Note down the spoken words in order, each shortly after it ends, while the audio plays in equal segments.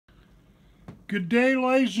Good day,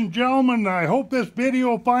 ladies and gentlemen. I hope this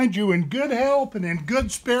video finds you in good health and in good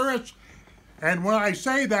spirits. And when I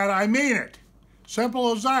say that, I mean it.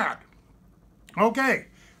 Simple as that. Okay,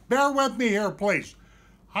 bear with me here, please.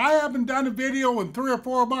 I haven't done a video in 3 or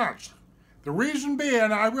 4 months. The reason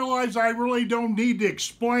being, I realize I really don't need to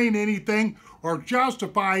explain anything or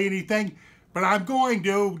justify anything, but I'm going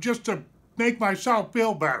to just to make myself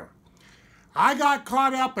feel better. I got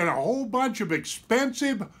caught up in a whole bunch of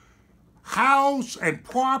expensive house and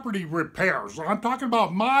property repairs. I'm talking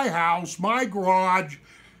about my house, my garage,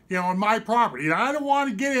 and my property. And I don't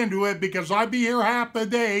want to get into it because I'd be here half the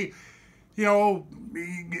day,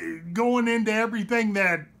 going into everything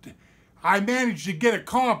that I managed to get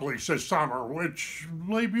accomplished this summer, which,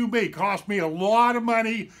 believe you me, cost me a lot of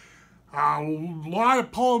money, a lot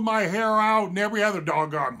of pulling my hair out and every other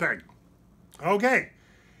doggone thing. Okay.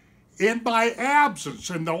 In my absence,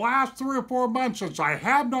 in the last 3 or 4 months since I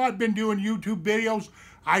have not been doing YouTube videos,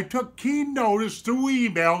 I took keen notice through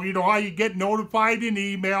email. You know how you get notified in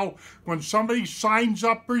email when somebody signs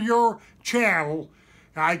up for your channel.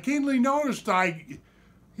 I keenly noticed what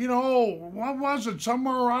was it,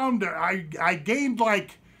 somewhere around, I gained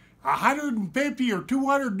like 150 or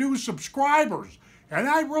 200 new subscribers. And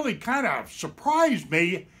that really kind of surprised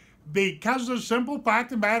me, because the simple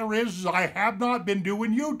fact of the matter is I have not been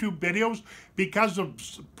doing YouTube videos because of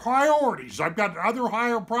priorities. I've got other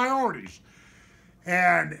higher priorities.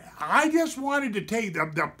 And I just wanted to take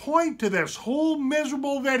the point to this whole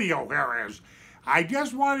miserable video here is, I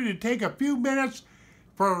just wanted to take a few minutes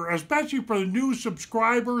especially for the new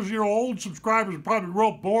subscribers. Old subscribers are probably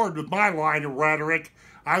real bored with my line of rhetoric.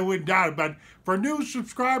 I wouldn't doubt it. But for new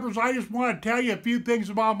subscribers, I just want to tell you a few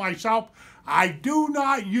things about myself. I do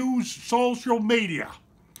not use social media.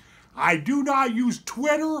 I do not use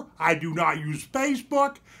Twitter. I do not use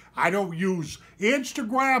Facebook. I don't use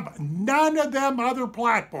Instagram. None of them other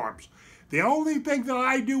platforms. The only thing that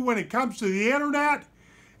I do when it comes to the internet,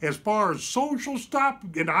 as far as social stuff,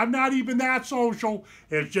 and I'm not even that social,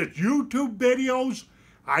 it's just YouTube videos.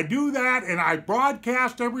 I do that, and I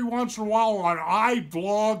broadcast every once in a while on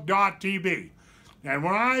iVlog.tv. And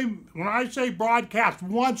when I say broadcast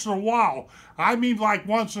once in a while, I mean like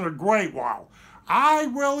once in a great while. I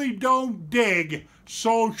really don't dig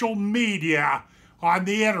social media on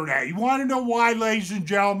the internet. You want to know why, ladies and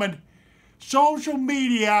gentlemen? Social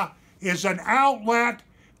media is an outlet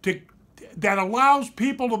that allows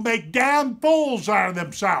people to make damn fools out of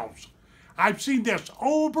themselves. I've seen this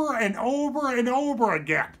over and over and over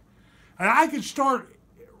again. And I could start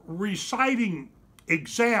reciting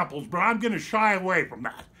examples, but I'm going to shy away from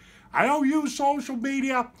that. I don't use social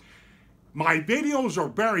media. My videos are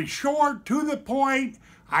very short, to the point.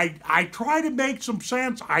 I try to make some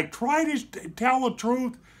sense. I try to tell the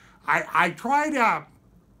truth. I try to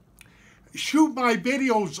shoot my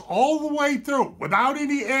videos all the way through without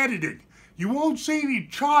any editing. You won't see any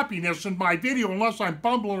choppiness in my video unless I'm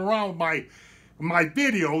fumbling around with my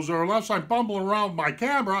videos, or unless I'm fumbling around with my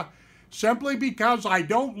camera, simply because I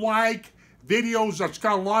don't like videos that's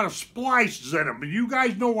got a lot of splices in them. And you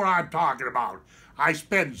guys know what I'm talking about. I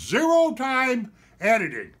spend 0 time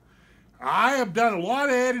editing. I have done a lot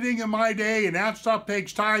of editing in my day, and that stuff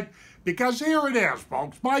takes time, because here it is,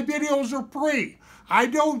 folks. My videos are free. I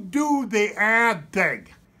don't do the ad thing.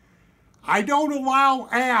 I don't allow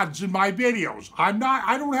ads in my videos. I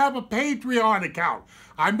don't have a Patreon account.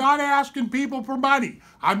 I'm not asking people for money.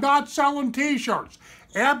 I'm not selling t-shirts.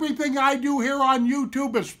 Everything I do here on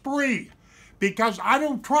YouTube is free, because I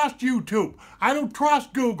don't trust YouTube. I don't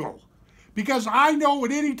trust Google, because I know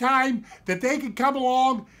at any time that they can come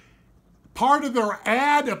along, part of their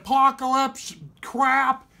ad apocalypse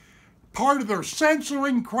crap, part of their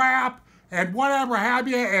censoring crap, and whatever have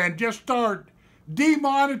you, and just start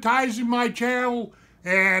demonetizing my channel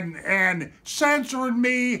and censoring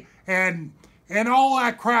me and all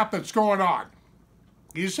that crap that's going on.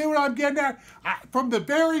 You see what I'm getting at? From the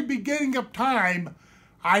very beginning of time,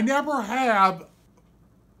 I never have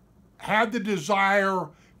had the desire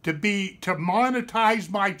to monetize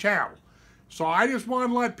my channel. So I just want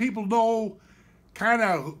to let people know kind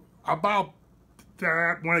of about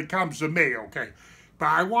that when it comes to me, okay? But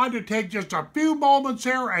I wanted to take just a few moments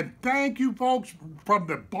here and thank you folks from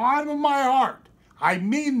the bottom of my heart. I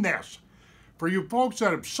mean this. For you folks that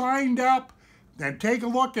have signed up and take a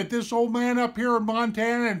look at this old man up here in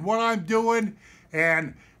Montana and what I'm doing.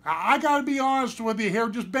 And I got to be honest with you here.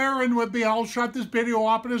 Just bear in with me. I'll shut this video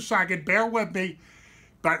off in a second. Bear with me.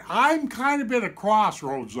 But I'm kind of at a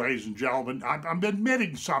crossroads, ladies and gentlemen. I'm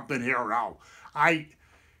admitting something here now.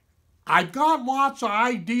 I've got lots of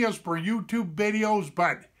ideas for YouTube videos,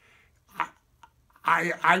 but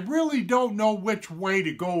I really don't know which way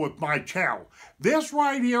to go with my channel. This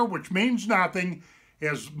right here, which means nothing,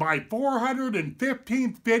 is my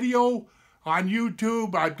 415th video on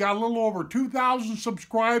YouTube. I've got a little over 2,000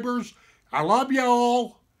 subscribers. I love you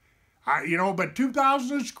all. But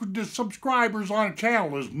 2,000 subscribers on a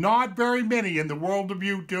channel is not very many in the world of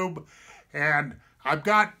YouTube. And I've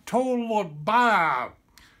got total of about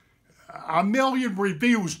 1 million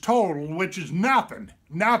reviews total, which is nothing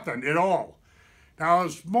at all. Now,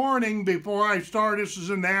 this morning, before I start, this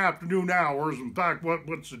is in the afternoon hours. In fact,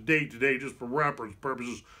 what's the date today, just for reference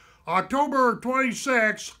purposes? October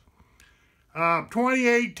 26th,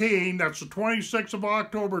 2018. That's the 26th of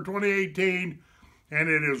October, 2018. And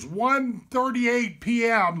it is 1:38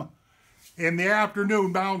 p.m. in the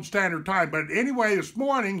afternoon, Mountain Standard Time. But anyway, this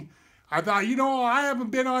morning, I thought, I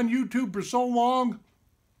haven't been on YouTube for so long,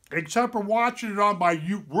 except for watching it on my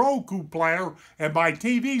Roku player and my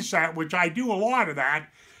TV set, which I do a lot of that.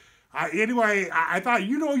 Anyway, I thought,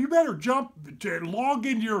 you better log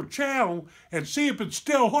into your channel and see if it's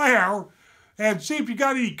still there, and see if you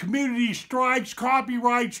got any community strikes,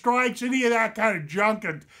 copyright strikes, any of that kind of junk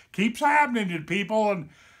that keeps happening to people. And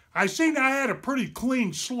I seen I had a pretty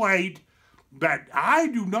clean slate, but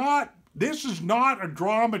this is not a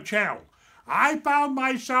drama channel. I found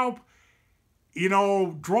myself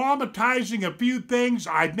dramatizing a few things.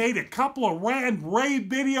 I've made a couple of rant and rave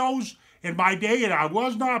videos in my day, and I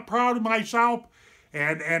was not proud of myself,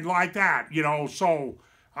 and like that, so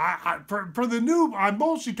for the new, I'm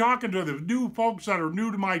mostly talking to the new folks that are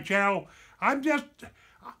new to my channel. I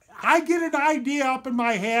get an idea up in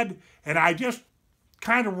my head, and I just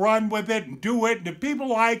kind of run with it and do it, and if people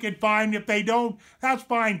like it, fine. If they don't, that's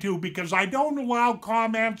fine too, because I don't allow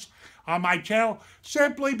comments on my channel,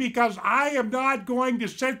 simply because I am not going to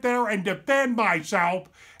sit there and defend myself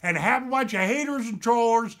and have a bunch of haters and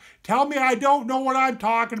trollers tell me I don't know what I'm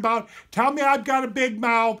talking about, tell me I've got a big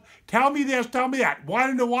mouth, tell me this, tell me that. Want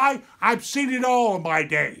to know why? I've seen it all in my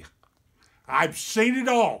day. I've seen it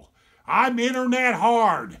all. I'm internet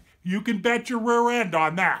hard. You can bet your rear end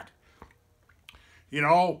on that.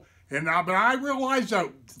 But I realize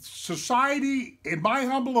that society, in my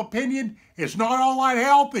humble opinion, is not all that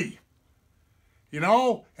healthy.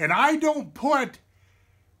 And I don't put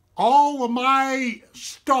all of my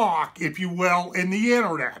stock, if you will, in the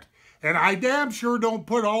internet. And I damn sure don't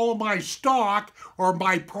put all of my stock or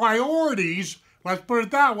my priorities, let's put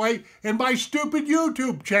it that way, in my stupid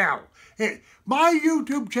YouTube channel. My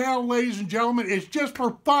YouTube channel, ladies and gentlemen, is just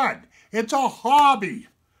for fun. It's a hobby.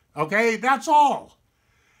 Okay, that's all.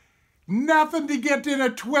 Nothing to get in a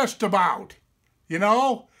twist about,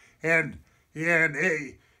 And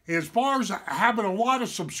as far as having a lot of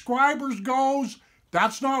subscribers goes,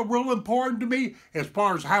 that's not real important to me. As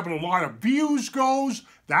far as having a lot of views goes,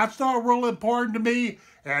 that's not real important to me.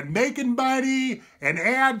 And making money and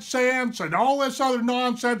AdSense and all this other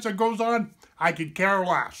nonsense that goes on, I could care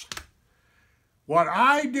less. What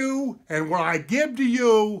I do and what I give to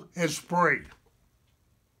you is free.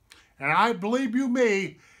 And I believe you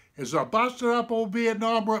me, as a busted up old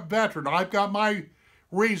Vietnam veteran, I've got my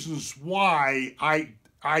reasons why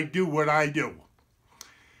I do what I do.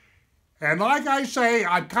 And like I say,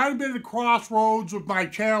 I've kind of been at a crossroads with my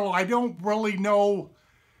channel. I don't really know,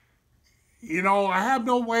 I have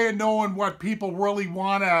no way of knowing what people really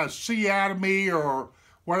want to see out of me or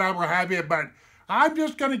whatever have you, but I'm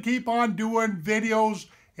just going to keep on doing videos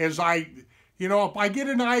as if I get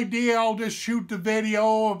an idea, I'll just shoot the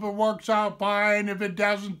video. If it works out, fine. If it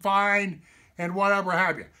doesn't, fine, and whatever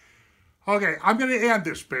have you. Okay, I'm going to end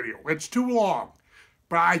this video. It's too long.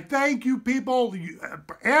 But I thank you people,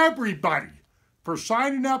 everybody, for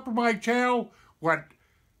signing up for my channel. What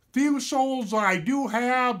few souls I do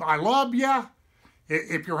have, I love you.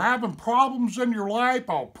 If you're having problems in your life,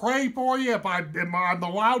 I'll pray for you if I'm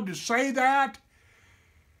allowed to say that.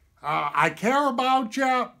 I care about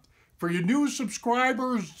you. For your new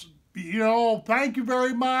subscribers, thank you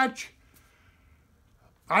very much.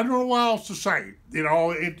 I don't know what else to say.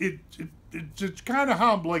 It's kind of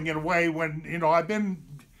humbling in a way when, I've been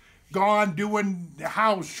gone doing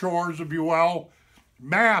house chores, if you will,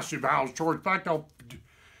 massive house chores. In fact,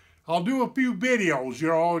 I'll do a few videos,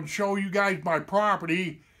 and show you guys my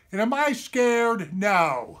property. And am I scared?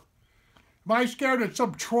 No. Am I scared that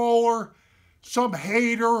some troller, some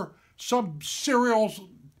hater, some serial,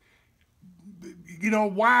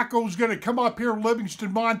 wacko's going to come up here in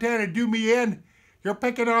Livingston, Montana and do me in? You're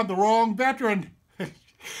picking on the wrong veteran.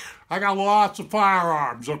 I got lots of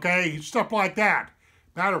firearms, okay? Stuff like that.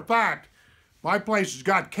 Matter of fact, my place has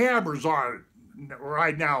got cameras on it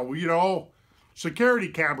right now, security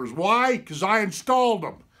cameras. Why? Because I installed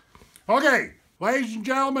them. Okay, ladies and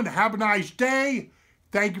gentlemen, have a nice day.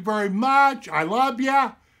 Thank you very much. I love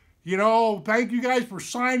you. You know, thank you guys for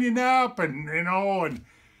signing up, and you know, and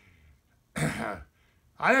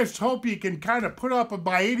I just hope you can kind of put up with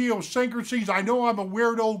my idiosyncrasies. I know I'm a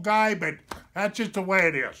weird old guy, but that's just the way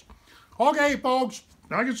it is. Okay, folks,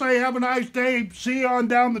 like I say, have a nice day. See you on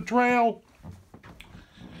down the trail.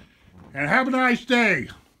 And have a nice day.